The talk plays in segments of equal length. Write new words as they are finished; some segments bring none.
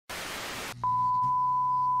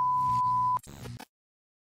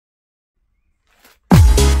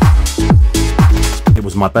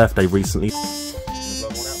was my birthday recently.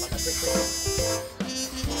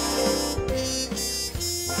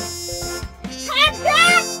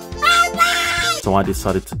 So I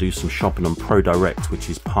decided to do some shopping on ProDirect, which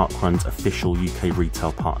is parkrun's official UK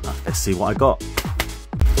retail partner. Let's see what I got.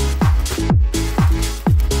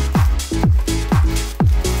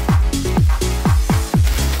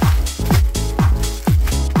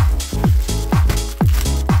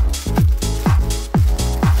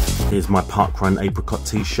 Here's my parkrun apricot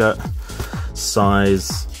t-shirt,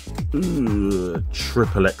 size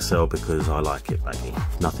triple XL because I like it, baby.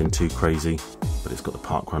 Nothing too crazy, but it's got the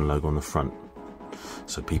parkrun logo on the front,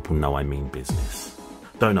 so people know I mean business.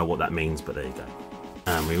 Don't know what that means, but there you go.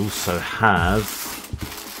 And we also have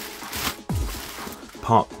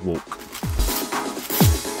Park Walk.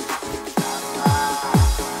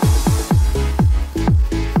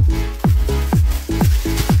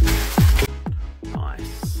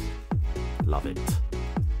 Love it.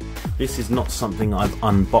 This is not something I've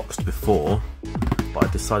unboxed before, but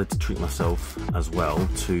I decided to treat myself as well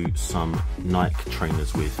to some Nike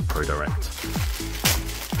trainers with ProDirect,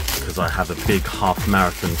 because I have a big half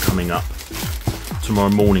marathon coming up tomorrow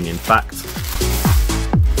morning, in fact.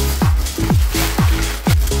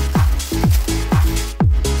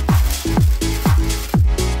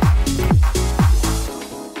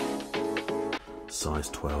 Size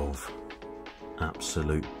 12,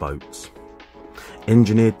 absolute boats.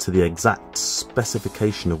 Engineered to the exact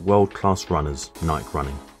specification of world-class runners, Nike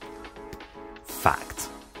running. Fact.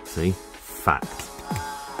 See? Fact.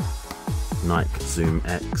 Nike Zoom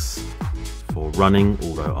X for running,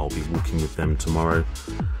 although I'll be walking with them tomorrow.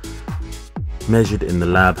 Measured in the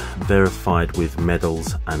lab, verified with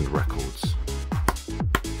medals and records.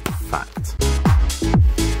 Fact.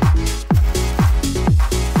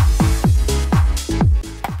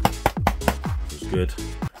 Feels good.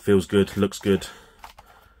 Feels good, looks good.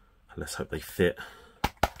 Let's hope they fit,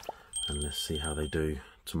 and let's see how they do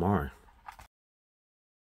tomorrow.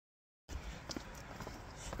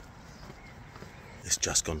 It's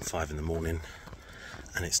just gone 5 in the morning,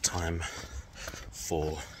 and it's time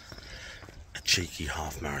for a cheeky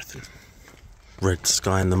half marathon. Red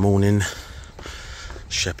sky in the morning,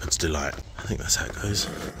 shepherd's delight. I think that's how it goes.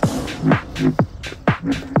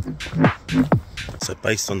 So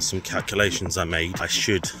based on some calculations I made, I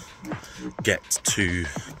should get to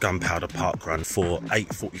Gunpowder Parkrun for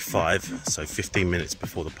 8:45, so 15 minutes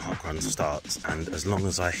before the parkrun starts. And as long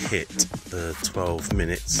as I hit the 12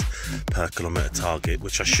 minutes per kilometre target,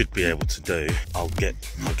 which I should be able to do, I'll get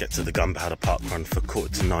to the Gunpowder Parkrun for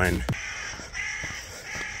 8:45.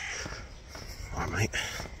 Alright, mate.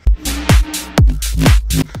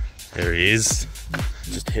 There he is.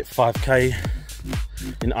 Just hit 5k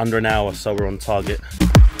in under an hour, so we're on target.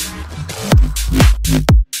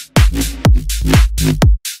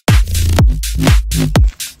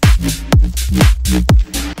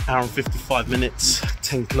 Hour and 55 minutes,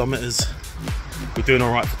 10 kilometers. We're doing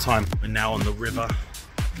all right for time. We're now on the river.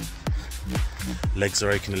 Legs are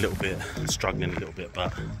aching a little bit, struggling a little bit,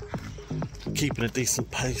 but keeping a decent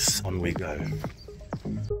pace. On we go.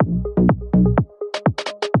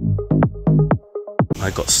 I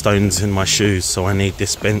got stones in my shoes, so I need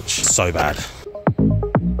this bench so bad.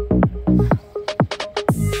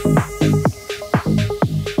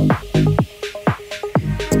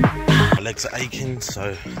 My legs are aching,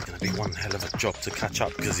 so it's going to be one hell of a job to catch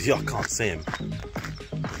up, because I can't see him.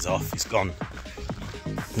 He's off, he's gone.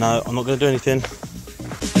 No, I'm not going to do anything.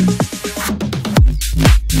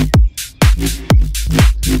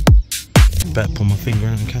 Better pull my finger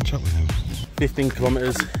out and catch up with him. 15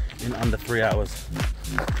 kilometers in under 3 hours.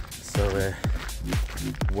 So we're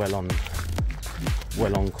well on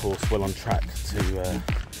course, well on track to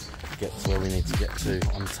get to where we need to get to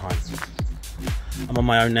on time. I'm on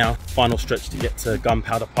my own now. Final stretch to get to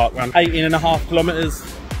Gunpowder Parkrun. 18.5 kilometers,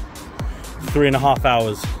 3.5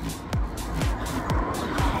 hours.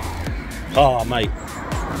 Oh, mate.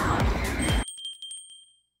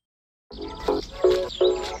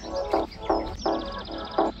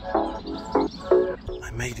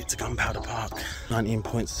 I made it to Gunpowder Park,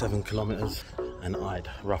 19.7 kilometers, and I'd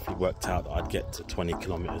roughly worked out that I'd get to 20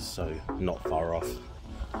 kilometers, so not far off.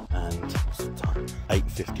 And what's the time?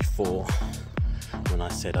 8:54 when I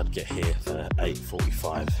said I'd get here for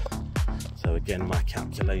 8:45. So again, my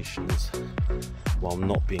calculations, while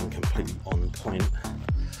not being completely on point,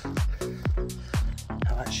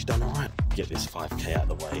 I've actually done all right. Get this 5k out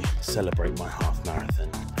of the way, celebrate my half marathon,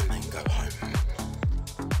 and then go home.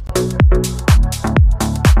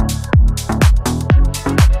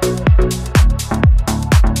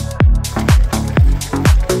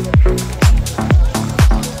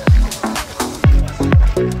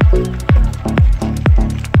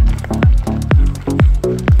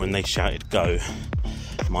 decided go,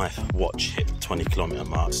 my watch hit the 20-kilometer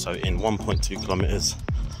mark. So in 1.2 kilometers,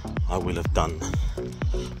 I will have done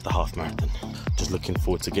the half marathon. Just looking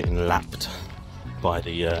forward to getting lapped by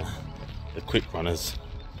the quick runners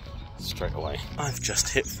straight away. I've just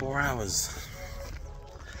hit 4 hours.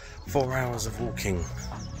 4 hours of walking.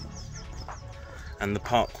 And the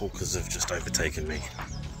park walkers have just overtaken me.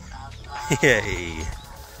 Yay!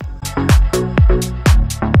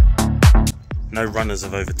 No runners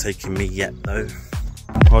have overtaken me yet though.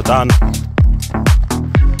 Well done.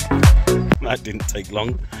 That didn't take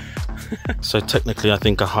long. So technically I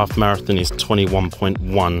think a half marathon is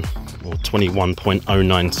 21.1 or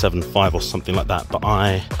 21.0975 or something like that, but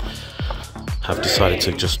I have decided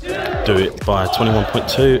to just do it by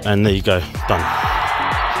 21.2, and there you go, done.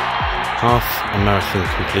 Half a marathon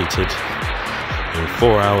completed in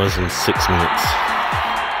 4 hours and 6 minutes.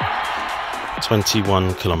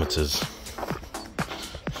 21 kilometers.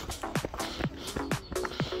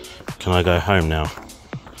 Can I go home now?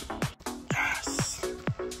 Yes.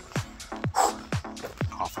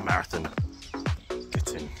 Half a marathon.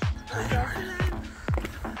 Get in.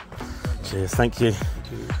 Cheers, thank you.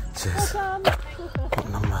 Cheers.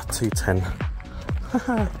 Number 210.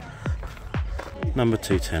 Number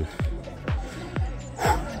 210.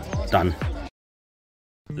 Done.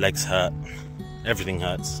 Legs hurt. Everything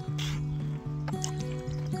hurts.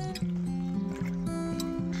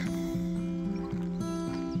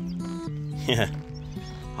 Yeah.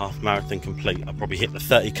 Half marathon complete. I'll probably hit the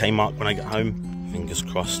 30k mark when I get home. Fingers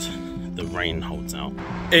crossed the rain holds out.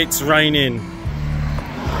 It's raining.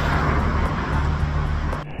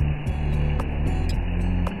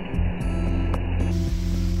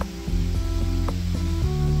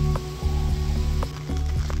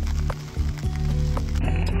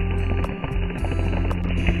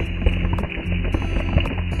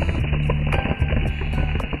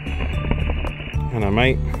 Hello,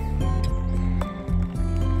 mate.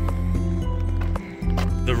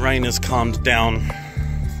 The rain has calmed down,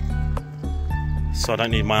 so I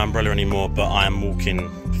don't need my umbrella anymore, but I am walking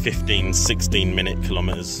 15-16 minute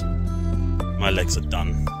kilometers. My legs are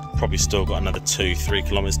done. Probably still got another 2-3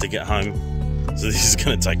 kilometers to get home, so this is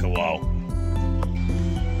going to take a while.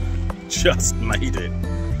 Just made it.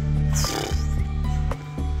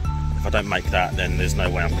 If I don't make that, then there's no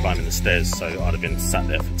way I'm climbing the stairs, so I'd have been sat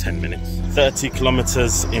there for 10 minutes. 30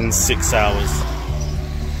 kilometers in 6 hours.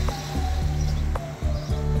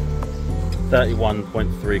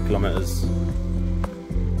 31.3 kilometers.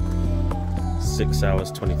 6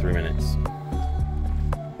 hours, 23 minutes.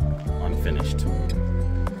 I'm finished.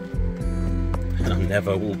 And I'm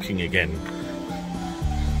never walking again.